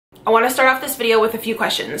I want to start off this video with a few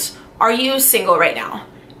questions. Are you single right now?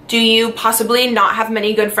 Do you possibly not have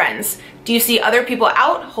many good friends? Do you see other people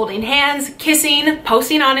out holding hands, kissing,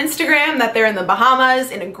 posting on Instagram that they're in the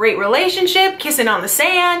Bahamas in a great relationship, kissing on the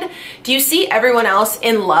sand? Do you see everyone else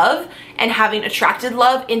in love and having attracted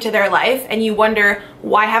love into their life, and you wonder,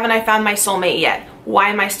 why haven't I found my soulmate yet? Why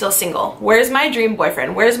am I still single? Where's my dream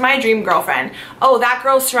boyfriend? Where's my dream girlfriend? Oh, that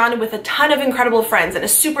girl's surrounded with a ton of incredible friends and a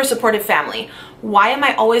super supportive family. Why am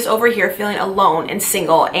I always over here feeling alone and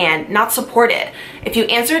single and not supported? If you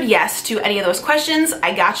answered yes to any of those questions,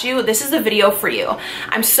 I got you. This is the video for you.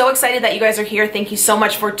 I'm so excited that you guys are here. Thank you so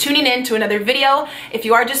much for tuning in to another video. If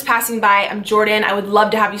you are just passing by, I'm Jordan. I would love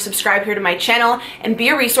to have you subscribe here to my channel and be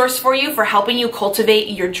a resource for you for helping you cultivate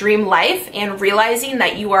your dream life and realizing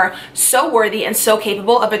that you are so worthy and so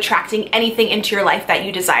capable of attracting anything into your life that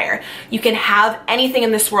you desire. You can have anything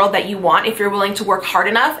in this world that you want if you're willing to work hard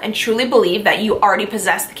enough and truly believe that you already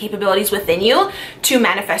possess the capabilities within you to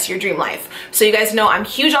manifest your dream life. So you guys know I'm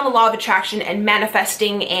huge on the law of attraction and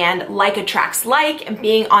manifesting and like attracts like, and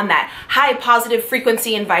being on that high positive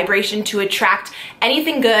frequency and vibration to attract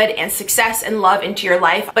anything good and success and love into your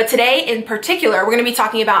life. But today in particular, we're going to be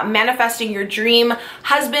talking about manifesting your dream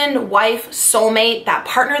husband, wife, soulmate, that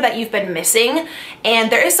partner that you've been missing. And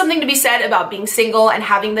there is something to be said about being single and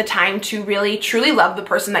having the time to really truly love the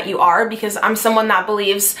person that you are, because I'm someone that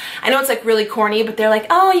believes, I know it's like really corny, but they're like,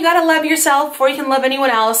 oh, you gotta love yourself before you can love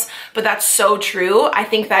anyone else. But that's so true. I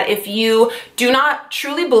think that if you do not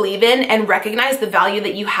truly believe in and recognize the value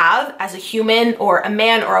that you have as a human or a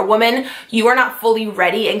man or a woman, you are not fully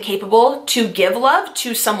ready and capable to give love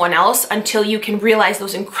to someone else until you can realize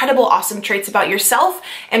those incredible, awesome traits about yourself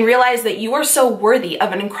and realize that you are so worthy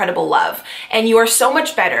of an incredible love. And you are so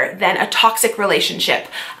much better than a toxic relationship,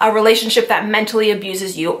 a relationship that mentally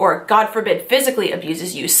abuses you, or God forbid, physically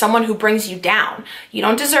abuses you, someone who brings you down. You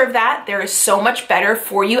don't deserve that. There is so much better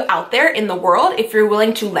for you out there in the world if you're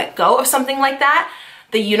willing to let go of something like that.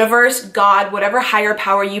 The universe, God, whatever higher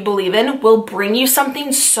power you believe in will bring you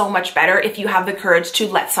something so much better if you have the courage to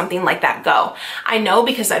let something like that go. I know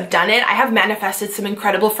because I've done it. I have manifested some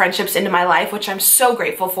incredible friendships into my life, which I'm so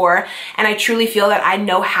grateful for. And I truly feel that I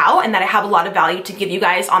know how and that I have a lot of value to give you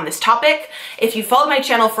guys on this topic. If you followed my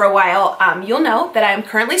channel for a while, you'll know that I am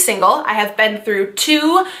currently single. I have been through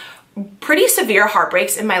 2 pretty severe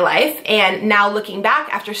heartbreaks in my life, and now looking back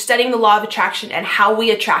after studying the law of attraction and how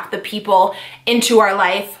we attract the people into our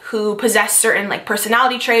life who possess certain like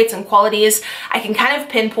personality traits and qualities, I can kind of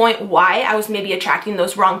pinpoint why I was maybe attracting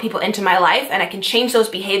those wrong people into my life, and I can change those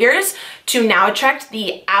behaviors to now attract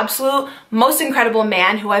the absolute most incredible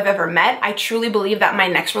man who I've ever met. I truly believe that my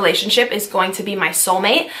next relationship is going to be my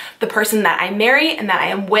soulmate, the person that I marry and that I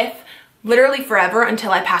am with literally forever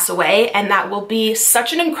until I pass away. And that will be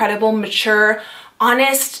such an incredible, mature,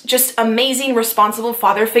 honest, just amazing, responsible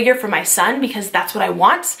father figure for my son, because that's what I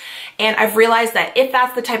want. And I've realized that if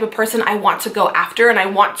that's the type of person I want to go after and I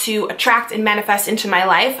want to attract and manifest into my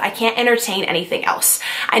life, I can't entertain anything else.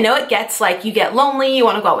 I know it gets like, you get lonely, you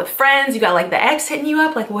want to go out with friends, you got like the ex hitting you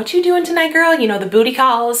up, like, what you doing tonight, girl? You know, the booty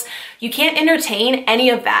calls. You can't entertain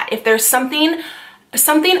any of that. If there's something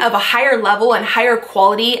of a higher level and higher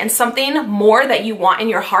quality and something more that you want in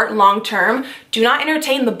your heart long term, do not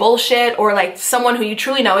entertain the bullshit or like someone who you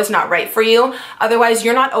truly know is not right for you. Otherwise,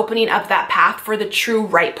 you're not opening up that path for the true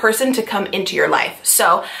right person to come into your life.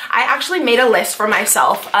 So I actually made a list for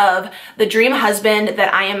myself of the dream husband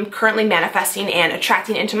that I am currently manifesting and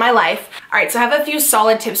attracting into my life. All right, so I have a few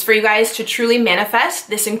solid tips for you guys to truly manifest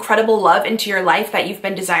this incredible love into your life that you've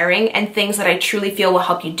been desiring, and things that I truly feel will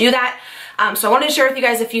help you do that. So I wanted to share with you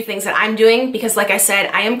guys a few things that I'm doing, because like I said,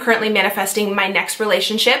 I am currently manifesting my next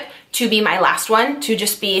relationship to be my last one, to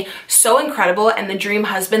just be so incredible and the dream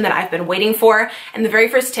husband that I've been waiting for. And the very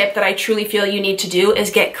first tip that I truly feel you need to do is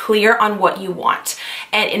get clear on what you want.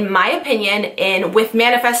 And in my opinion, with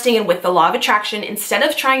manifesting and with the law of attraction, instead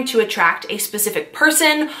of trying to attract a specific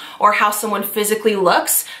person or how someone physically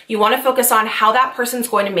looks, you want to focus on how that person's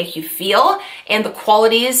going to make you feel and the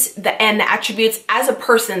qualities and the attributes as a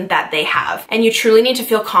person that they have. And you truly need to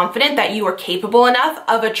feel confident that you are capable enough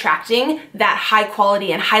of attracting that high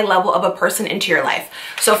quality and high level of a person into your life.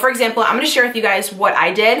 So for example, I'm going to share with you guys what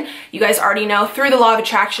I did. You guys already know through the law of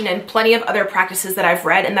attraction and plenty of other practices that I've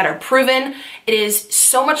read and that are proven, it is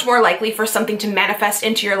so much more likely for something to manifest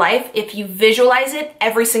into your life if you visualize it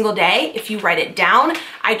every single day, if you write it down.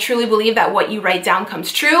 I truly believe that what you write down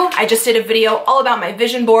comes true. I just did a video all about my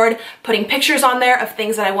vision board, putting pictures on there of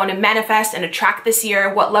things that I want to manifest and attract this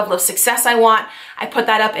year, what level of success I want. I put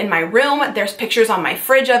that up in my room. There's pictures on my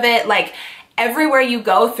fridge of it. Like, Everywhere you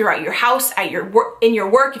go throughout your house, at your work, in your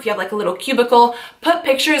work, if you have like a little cubicle, put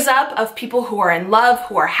pictures up of people who are in love,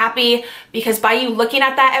 who are happy, because by you looking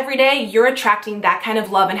at that every day, you're attracting that kind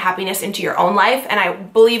of love and happiness into your own life. And I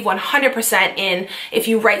believe 100% in if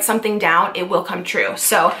you write something down, it will come true.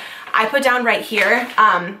 So I put down right here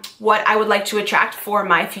what I would like to attract for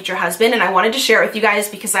my future husband, and I wanted to share it with you guys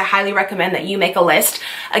because I highly recommend that you make a list,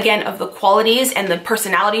 again, of the qualities and the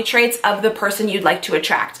personality traits of the person you'd like to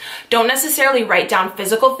attract. Don't necessarily write down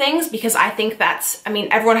physical things because I think that's, I mean,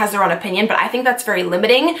 everyone has their own opinion, but I think that's very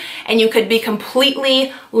limiting, and you could be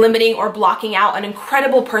completely limiting or blocking out an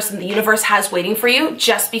incredible person the universe has waiting for you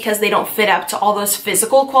just because they don't fit up to all those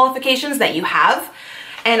physical qualifications that you have.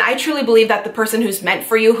 And I truly believe that the person who's meant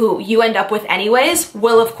for you, who you end up with anyways,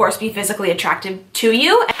 will of course be physically attractive to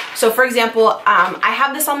you. So for example, I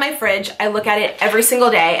have this on my fridge. I look at it every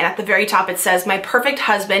single day, and at the very top it says, my perfect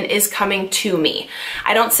husband is coming to me.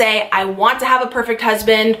 I don't say I want to have a perfect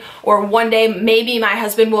husband or one day maybe my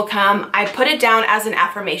husband will come. I put it down as an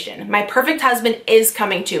affirmation. My perfect husband is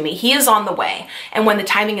coming to me. He is on the way. And when the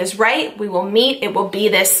timing is right, we will meet. It will be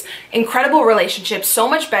this incredible relationship, so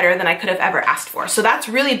much better than I could have ever asked for. So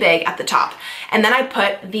that's really big at the top. And then I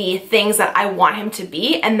put the things that I want him to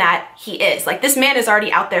be and that he is. Like, this man is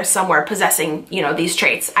already out there somewhere possessing, you know, these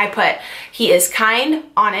traits. I put he is kind,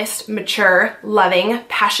 honest, mature, loving,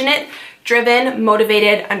 passionate, driven,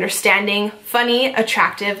 motivated, understanding, funny,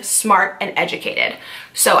 attractive, smart, and educated.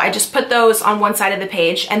 So I just put those on one side of the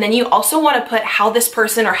page, and then you also want to put how this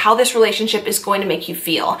person or how this relationship is going to make you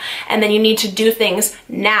feel. And then you need to do things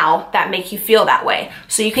now that make you feel that way,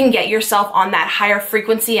 so you can get yourself on that higher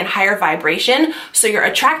frequency and higher vibration, so you're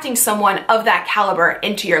attracting someone of that caliber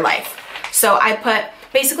into your life. So I put,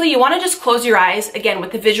 basically, you want to just close your eyes, again,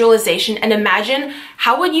 with the visualization, and imagine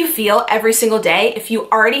how would you feel every single day if you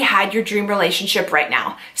already had your dream relationship right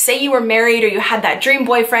now. Say you were married or you had that dream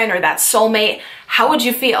boyfriend or that soulmate. How would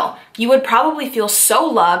you feel? You would probably feel so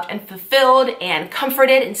loved and fulfilled and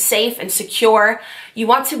comforted and safe and secure. You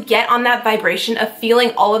want to get on that vibration of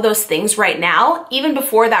feeling all of those things right now, even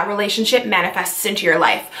before that relationship manifests into your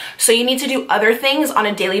life. So you need to do other things on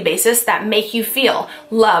a daily basis that make you feel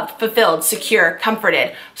loved, fulfilled, secure,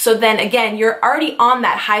 comforted. So then again, you're already on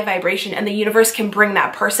that high vibration, and the universe can bring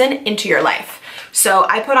that person into your life. So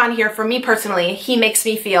I put on here, for me personally, he makes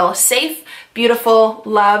me feel safe, beautiful,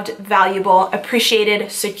 loved, valuable,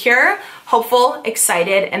 appreciated, secure, hopeful,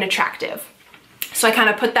 excited, and attractive. So I kind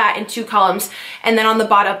of put that in 2 columns. And then on the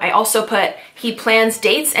bottom, I also put, he plans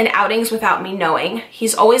dates and outings without me knowing.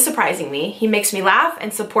 He's always surprising me. He makes me laugh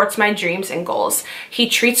and supports my dreams and goals. He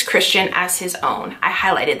treats Christian as his own. I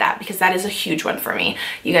highlighted that because that is a huge one for me.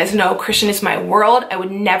 You guys know Christian is my world. I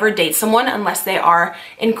would never date someone unless they are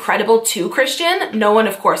incredible to Christian. No one,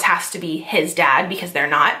 of course, has to be his dad because they're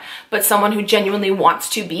not, but someone who genuinely wants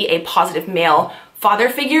to be a positive male father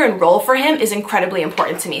figure and role for him is incredibly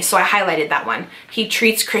important to me. So I highlighted that one. He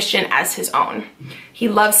treats Christian as his own. He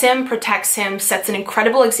loves him, protects him, sets an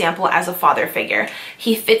incredible example as a father figure.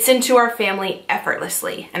 He fits into our family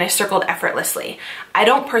effortlessly, and I circled effortlessly. I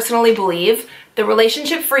don't personally believe the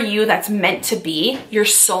relationship for you that's meant to be your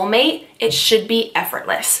soulmate, it should be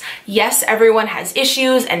effortless. Yes, everyone has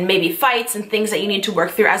issues and maybe fights and things that you need to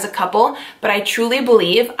work through as a couple, but I truly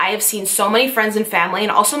believe, I have seen so many friends and family,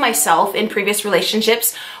 and also myself in previous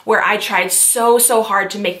relationships, where I tried so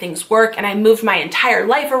hard to make things work, and I moved my entire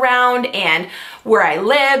life around and where I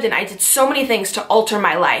lived, and I did so many things to alter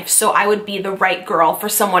my life so I would be the right girl for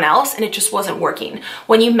someone else, and it just wasn't working.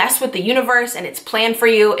 When you mess with the universe and it's planned for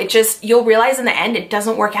you, you'll realize in the end it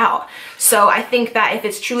doesn't work out. So I think that if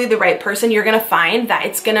it's truly the right person, you're gonna find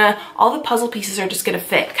that all the puzzle pieces are just gonna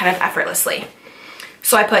fit kind of effortlessly.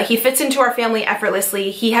 So I put, he fits into our family effortlessly.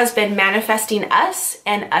 He has been manifesting us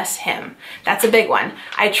and us him. That's a big one.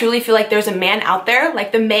 I truly feel like there's a man out there,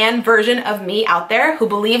 like the man version of me out there, who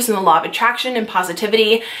believes in the law of attraction and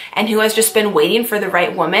positivity, and who has just been waiting for the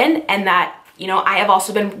right woman, and that, you know, I have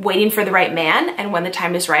also been waiting for the right man, and when the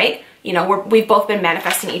time is right, you know, we've both been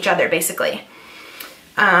manifesting each other, basically.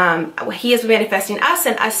 He is manifesting us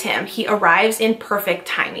and us him. He arrives in perfect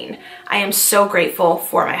timing. I am so grateful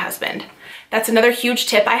for my husband. That's another huge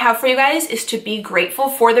tip I have for you guys, is to be grateful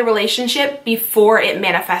for the relationship before it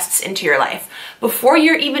manifests into your life. Before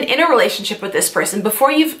you're even in a relationship with this person,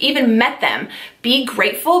 before you've even met them, be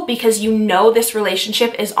grateful, because you know this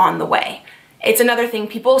relationship is on the way. It's another thing.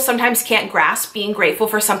 People sometimes can't grasp being grateful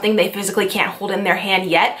for something they physically can't hold in their hand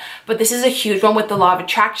yet, but this is a huge one with the law of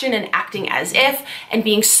attraction and acting as if, and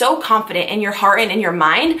being so confident in your heart and in your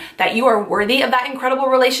mind that you are worthy of that incredible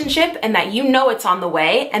relationship, and that you know it's on the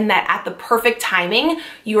way, and that at the perfect timing,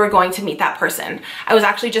 you are going to meet that person. I was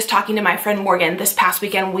actually just talking to my friend Morgan this past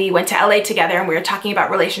weekend. We went to LA together and we were talking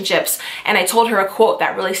about relationships, and I told her a quote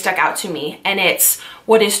that really stuck out to me, and it's,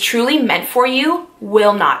 "What is truly meant for you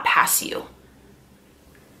will not pass you."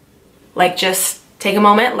 Like, just take a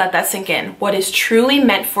moment, let that sink in. What is truly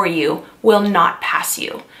meant for you will not pass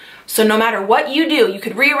you. So no matter what you do, you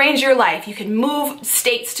could rearrange your life, you could move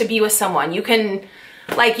states to be with someone, you can,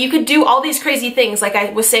 like, you could do all these crazy things, like I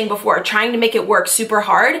was saying before, trying to make it work super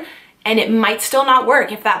hard, and it might still not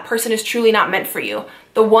work if that person is truly not meant for you.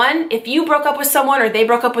 The one, if you broke up with someone or they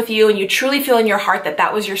broke up with you and you truly feel in your heart that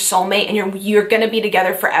that was your soulmate and you're gonna be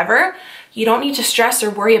together forever, you don't need to stress or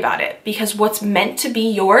worry about it, because what's meant to be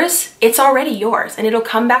yours, it's already yours, and it'll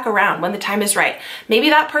come back around when the time is right. Maybe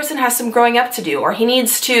that person has some growing up to do, or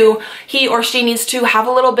he or she needs to have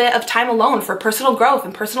a little bit of time alone for personal growth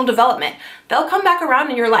and personal development. They'll come back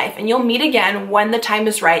around in your life and you'll meet again when the time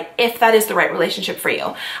is right, if that is the right relationship for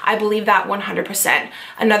you. I believe that 100%.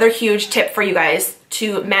 Another huge tip for you guys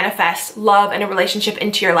to manifest love and a relationship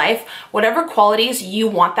into your life, whatever qualities you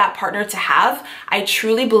want that partner to have, I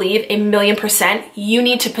truly believe 1,000,000% you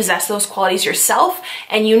need to possess those qualities yourself,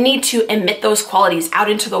 and you need to emit those qualities out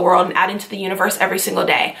into the world and out into the universe every single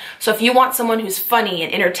day. So if you want someone who's funny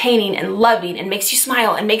and entertaining and loving and makes you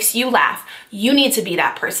smile and makes you laugh, you need to be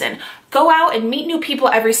that person. Go out and meet new people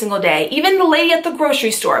every single day. Even the lady at the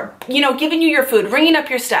grocery store, you know, giving you your food, ringing up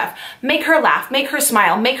your stuff. Make her laugh, make her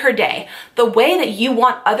smile, make her day. The way that you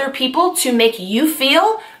want other people to make you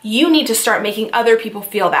feel, you need to start making other people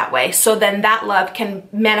feel that way, so then that love can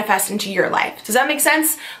manifest into your life. Does that make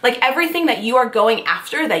sense? Like, everything that you are going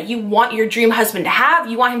after, that you want your dream husband to have,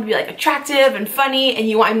 you want him to be like attractive and funny, and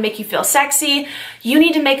you want him to make you feel sexy, you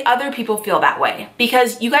need to make other people feel that way,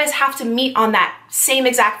 because you guys have to meet on that same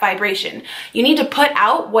exact vibration. You need to put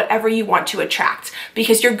out whatever you want to attract,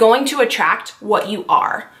 because you're going to attract what you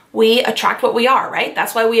are. We attract what we are, right?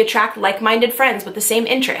 That's why we attract like-minded friends with the same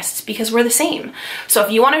interests, because we're the same. So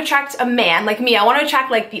if you want to attract a man like me, I want to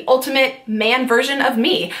attract like the ultimate man version of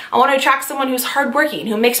me. I want to attract someone who's hardworking,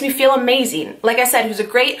 who makes me feel amazing. Like I said, who's a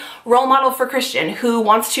great role model for Christian, who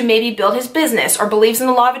wants to maybe build his business or believes in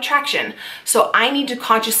the law of attraction. So I need to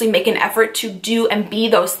consciously make an effort to do and be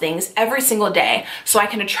those things every single day, so I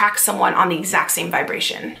can attract someone on the exact same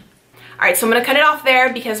vibration. All right, so I'm gonna cut it off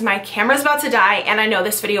there because my camera's about to die, and I know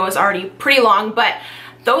this video is already pretty long, but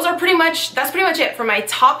that's pretty much it for my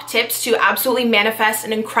top tips to absolutely manifest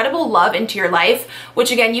an incredible love into your life,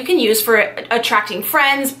 which again, you can use for attracting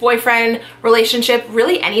friends, boyfriend, relationship,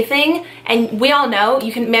 really anything. And we all know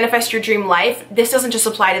you can manifest your dream life. This doesn't just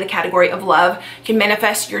apply to the category of love. You can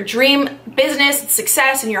manifest your dream business,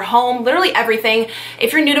 success in your home, literally everything.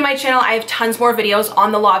 If you're new to my channel, I have tons more videos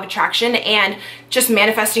on the law of attraction and just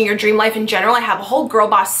manifesting your dream life in general. I have a whole girl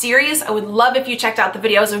boss series. I would love if you checked out the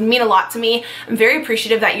videos. It would mean a lot to me. I'm very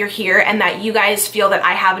appreciative that you're here and that you guys feel that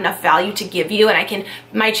I have enough value to give you, and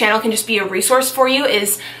my channel can just be a resource for you.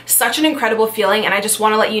 Is such an incredible feeling, and I just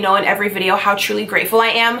want to let you know in every video how truly grateful I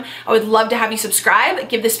am. I would love to have you subscribe,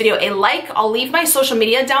 give this video a like. I'll leave my social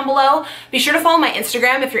media down below. Be sure to follow my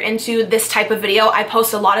Instagram if you're into this type of video. I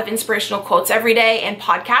post a lot of inspirational quotes every day and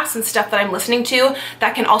podcasts and stuff that I'm listening to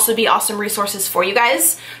that can also be awesome resources for you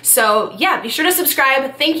guys. So yeah, be sure to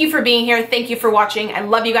subscribe. Thank you for being here. Thank you for watching. I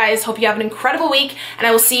love you guys. Hope you have an incredible week, and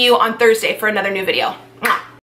I will see you on Thursday for another new video.